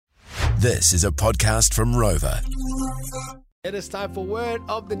This is a podcast from Rover. It is time for Word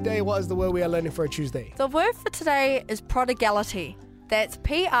of the Day. What is the word we are learning for a Tuesday? The word for today is prodigality. That's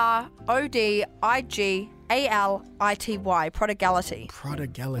Prodigality. Prodigality.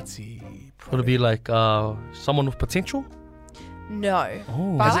 Prodigality. Would it be like someone with potential? No.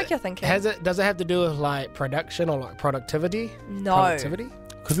 Oh. But I like your thinking. Does it have to do with like production or like productivity? No. Productivity?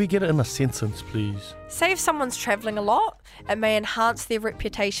 Could we get it in a sentence, please? Say if someone's travelling a lot, it may enhance their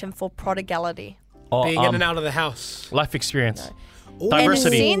reputation for prodigality. Or, Being in and out of the house. life experience. Ooh.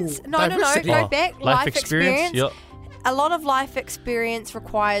 Diversity. In a sense, no, Diversity. go back. Life experience. Yep. A lot of life experience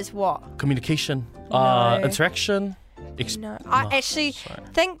requires what? Communication. No. Interaction. No. I actually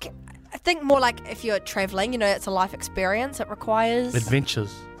think more like if you're travelling, it's a life experience. It requires...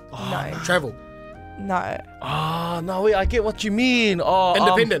 Adventures. No. Travel. No. No, wait, I get what you mean.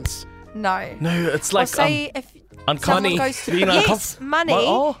 Independence. No. No, it's Or like say if uncommon. someone goes to... Being Yes, money. What?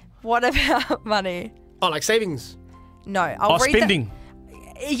 Oh. What about money? Oh, like savings. No. I'll read Spending.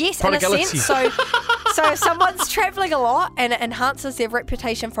 Yes, in a Prodigality. sense. So if someone's travelling a lot and it enhances their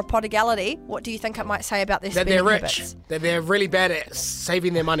reputation for prodigality, what do you think it might say about their That spending they're rich. habits? That they're really bad at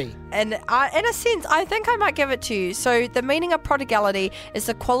saving their money. And in a sense, I think I might give it to you. So the meaning of prodigality is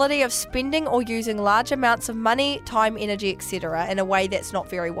the quality of spending or using large amounts of money, time, energy, etc. in a way that's not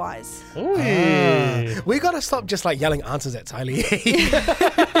very wise. We gotta stop just like yelling answers at Tylee.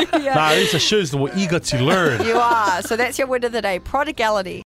 Nah, this shows that we're eager to learn. You are. So that's your word of the day, prodigality.